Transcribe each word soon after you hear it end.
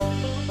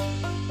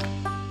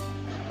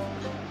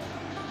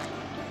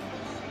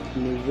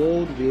In a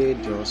world where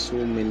there are so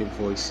many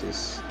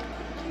voices,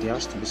 there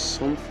has to be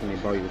something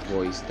about your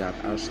voice that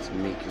has to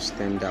make you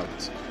stand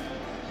out.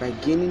 By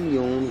gaining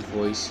your own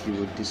voice, you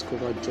will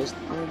discover just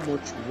how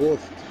much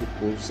worth you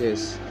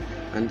possess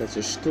and that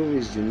your story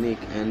is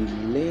unique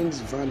and lends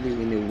value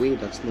in a way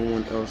that no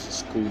one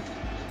else could.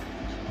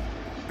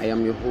 I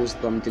am your host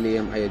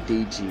Bamdele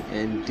Ayadeji,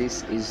 and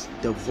this is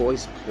The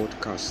Voice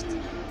podcast.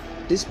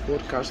 This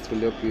podcast will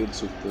help you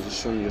to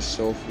position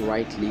yourself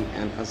rightly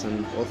and as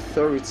an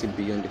authority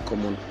beyond the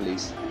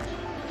commonplace.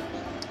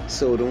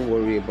 So don't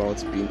worry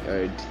about being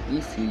heard.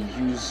 If you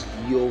use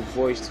your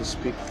voice to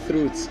speak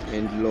truth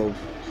and love,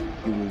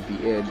 you will be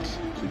heard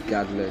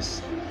regardless.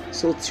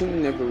 So tune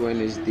in every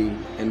Wednesday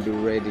and be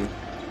ready,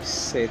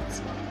 set,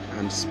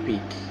 and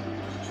speak.